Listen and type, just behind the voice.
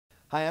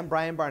Hi, I'm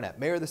Brian Barnett,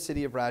 Mayor of the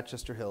City of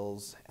Rochester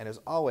Hills, and as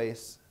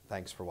always,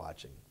 thanks for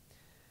watching.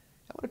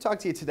 I want to talk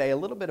to you today a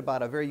little bit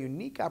about a very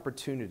unique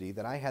opportunity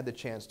that I had the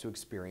chance to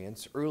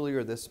experience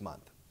earlier this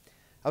month.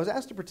 I was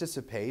asked to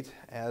participate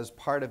as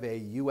part of a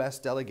U.S.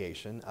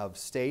 delegation of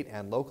state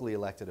and locally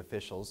elected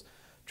officials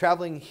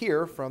traveling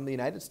here from the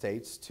United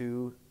States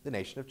to the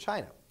nation of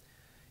China.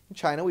 In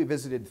China, we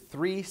visited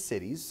 3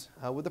 cities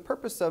with the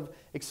purpose of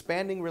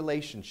expanding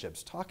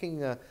relationships,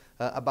 talking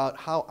about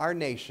how our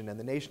nation and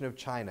the nation of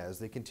China, as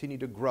they continue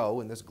to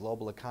grow in this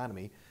global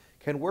economy,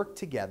 can work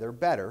together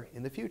better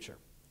in the future.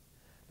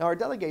 Now, our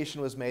delegation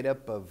was made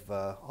up of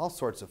all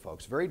sorts of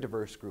folks, very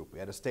diverse group. We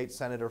had a state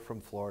senator from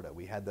Florida.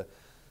 We had the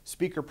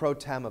Speaker Pro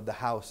Tem of the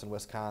House in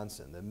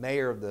Wisconsin, the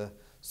mayor of the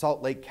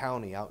Salt Lake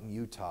County out in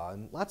Utah,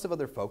 and lots of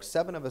other folks,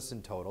 7 of us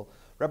in total,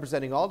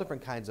 representing all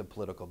different kinds of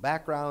political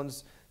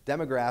backgrounds,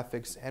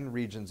 demographics, and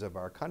regions of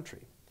our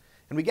country.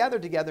 And we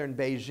gathered together in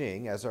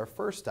Beijing as our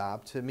first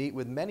stop to meet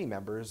with many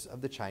members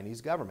of the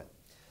Chinese government.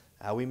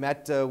 We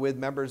met with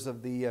members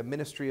of the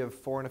Ministry of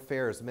Foreign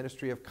Affairs, the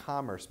Ministry of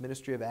Commerce,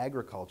 Ministry of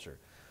Agriculture.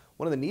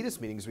 One of the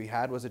neatest meetings we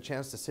had was a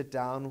chance to sit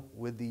down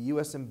with the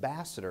U.S.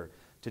 ambassador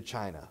to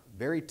China.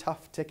 Very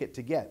tough ticket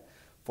to get.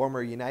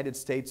 Former United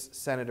States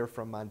Senator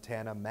from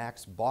Montana,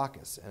 Max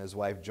Baucus, and his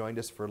wife joined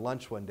us for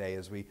lunch one day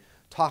as we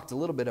talked a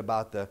little bit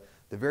about the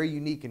very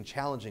unique and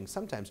challenging,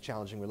 sometimes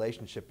challenging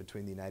relationship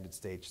between the United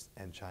States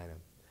and China.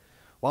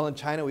 While in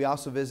China, we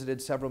also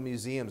visited several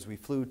museums. We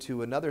flew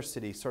to another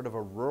city, sort of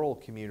a rural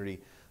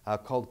community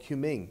called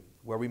Kunming,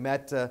 where we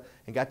met and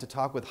got to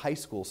talk with high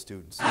school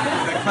students. The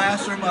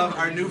classroom of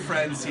our new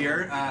friends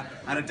here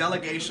on a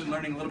delegation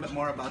learning a little bit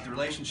more about the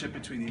relationship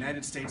between the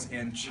United States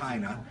and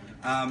China.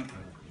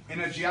 In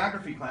a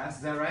geography class,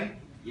 is that right?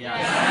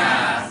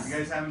 Yes. You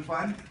guys having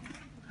fun?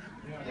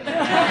 You know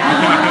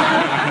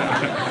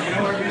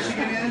where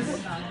Michigan is?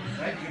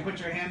 Right? You can put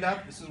your hand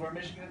up. This is where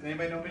Michigan is.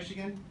 Anybody know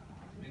Michigan?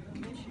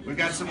 We've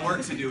got some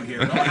work to do here.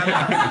 We're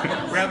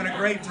having a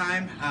great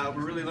time.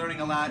 We're really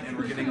learning a lot, and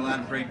we're getting a lot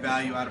of great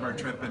value out of our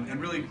trip,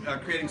 and really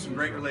creating some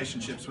great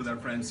relationships with our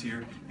friends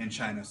here in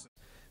China. It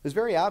was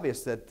very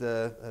obvious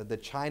that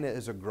China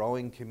is a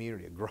growing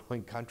community, a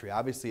growing country.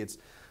 Obviously, it's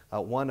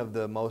one of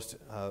the most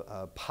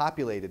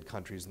populated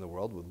countries in the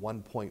world with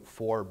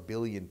 1.4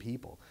 billion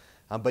people.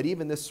 But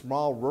even this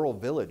small rural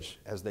village,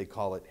 as they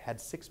call it, had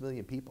 6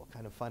 million people.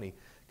 Kind of funny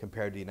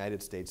compared to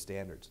United States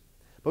standards.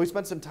 But we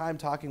spent some time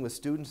talking with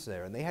students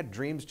there, and they had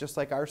dreams just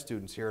like our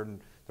students here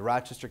in the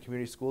Rochester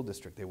Community School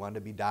District. They wanted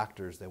to be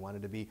doctors, they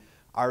wanted to be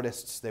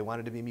artists, they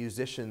wanted to be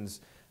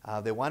musicians,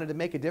 they wanted to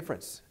make a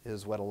difference,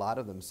 is what a lot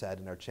of them said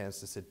in our chance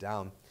to sit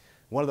down.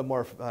 One of the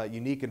more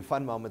unique and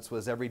fun moments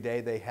was every day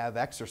they have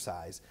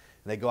exercise.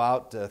 And they go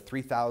out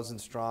 3,000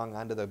 strong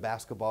onto the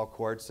basketball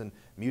courts, and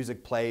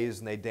music plays,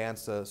 and they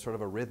dance a sort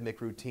of a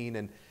rhythmic routine,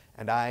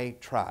 and I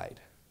tried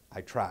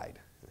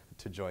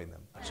to join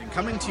them.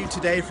 Coming to you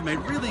today from a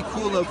really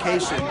cool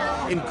location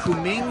in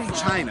Kunming,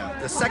 China,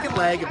 the second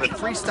leg of a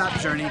 3-stop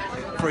journey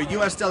for a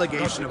U.S.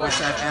 delegation of which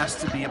I've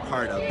asked to be a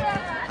part of.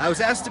 I was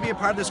asked to be a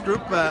part of this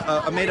group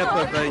made up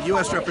of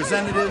U.S.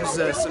 representatives,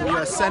 some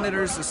U.S.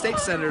 senators, state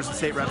senators and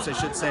state reps, I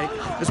should say,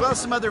 as well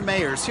as some other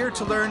mayors, here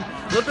to learn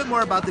a little bit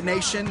more about the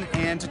nation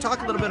and to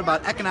talk a little bit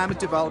about economic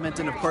development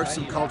and, of course,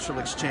 some cultural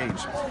exchange.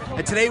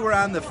 And today we're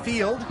on the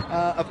field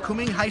of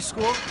Kunming High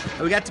School.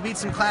 We got to meet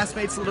some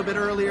classmates a little bit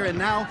earlier, and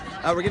now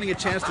we're getting a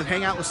chance to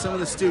hang out with some of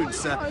the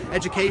students.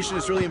 Education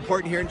is really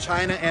important here in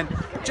China, and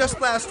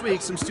just last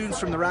week some students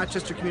from the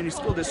Rochester Community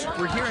School District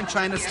were here in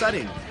China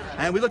studying,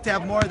 and we look to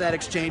have more of that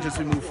exchange as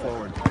we move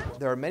forward.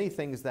 There are many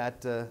things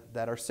that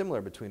are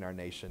similar between our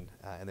nation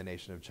and the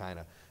nation of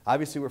China.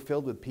 Obviously, we're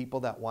filled with people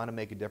that want to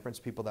make a difference,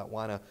 people that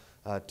want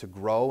to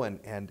grow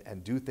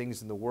and do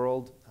things in the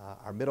world.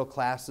 Our middle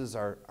classes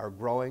are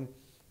growing.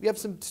 We have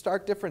some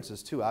stark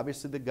differences too.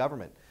 Obviously, the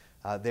government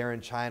there in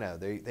China,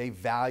 they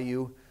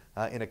value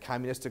in a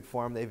communistic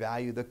form, they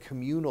value the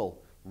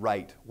communal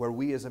right, where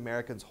we as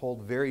Americans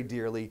hold very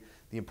dearly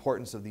the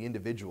importance of the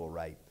individual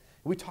right.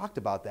 We talked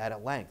about that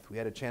at length. We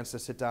had a chance to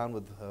sit down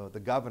with the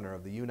governor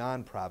of the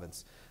Yunnan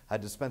province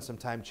to spend some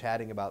time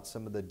chatting about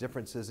some of the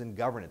differences in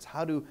governance.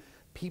 How do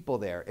people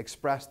there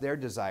express their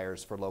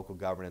desires for local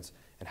governance,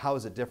 and how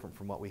is it different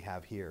from what we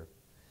have here?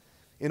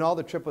 In all,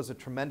 the trip was a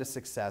tremendous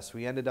success.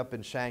 We ended up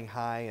in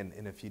Shanghai,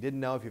 and if you didn't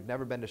know, if you've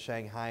never been to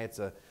Shanghai, it's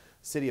a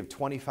city of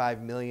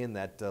 25 million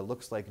that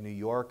looks like New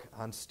York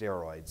on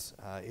steroids.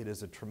 It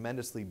is a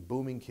tremendously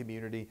booming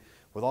community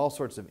with all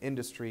sorts of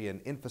industry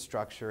and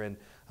infrastructure, and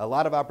a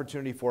lot of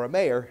opportunity for a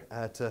mayor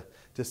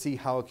to see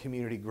how a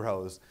community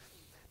grows.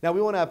 Now,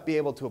 we will not be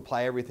able to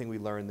apply everything we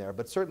learned there,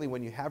 but certainly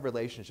when you have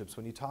relationships,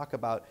 when you talk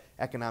about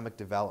economic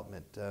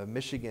development,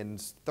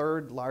 Michigan's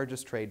 3rd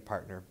largest trade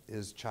partner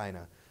is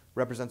China.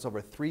 Represents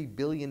over $3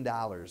 billion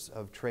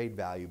of trade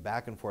value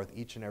back and forth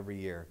each and every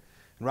year.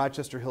 And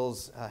Rochester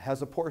Hills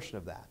has a portion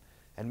of that,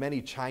 and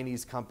many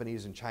Chinese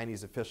companies and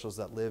Chinese officials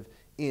that live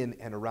in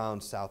and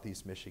around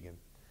Southeast Michigan.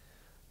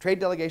 Trade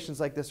delegations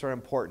like this are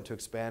important to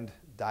expand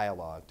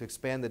dialogue, to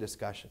expand the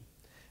discussion.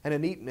 And a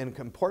neat and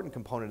important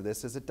component of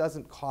this is it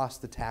doesn't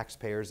cost the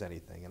taxpayers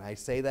anything. And I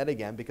say that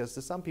again because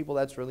to some people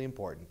that's really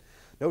important.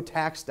 No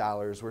tax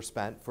dollars were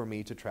spent for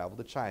me to travel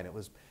to China. It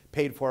was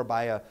paid for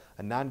by a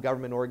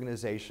non-government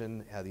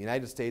organization, the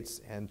United States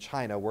and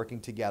China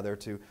working together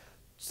to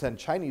send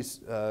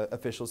Chinese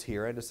officials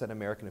here and to send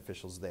American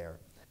officials there.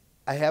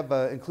 I have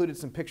included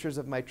some pictures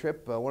of my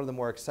trip. One of the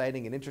more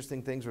exciting and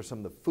interesting things were some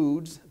of the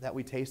foods that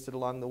we tasted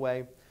along the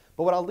way.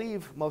 But what I'll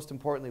leave most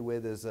importantly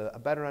with is a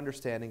better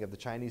understanding of the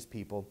Chinese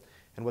people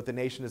and what the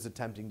nation is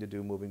attempting to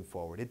do moving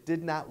forward. It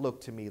did not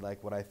look to me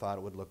like what I thought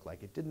it would look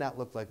like. It did not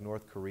look like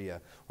North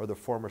Korea or the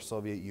former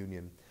Soviet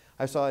Union.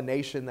 I saw a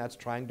nation that's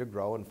trying to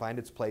grow and find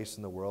its place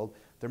in the world.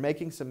 They're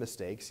making some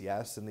mistakes,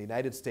 yes, and the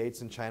United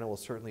States and China will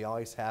certainly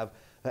always have,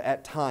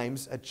 at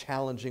times, a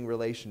challenging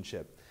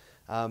relationship.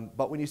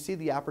 But when you see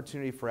the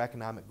opportunity for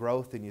economic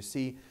growth and you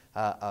see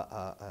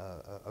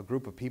a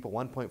group of people,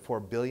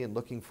 1.4 billion,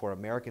 looking for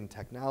American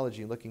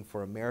technology, looking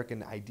for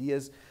American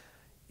ideas,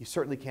 you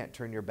certainly can't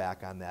turn your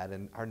back on that,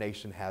 and our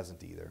nation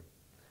hasn't either.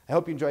 I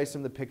hope you enjoy some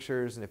of the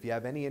pictures, and if you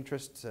have any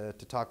interest to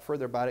talk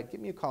further about it,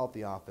 give me a call at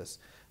the office,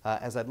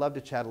 as I'd love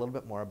to chat a little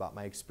bit more about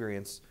my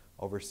experience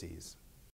overseas.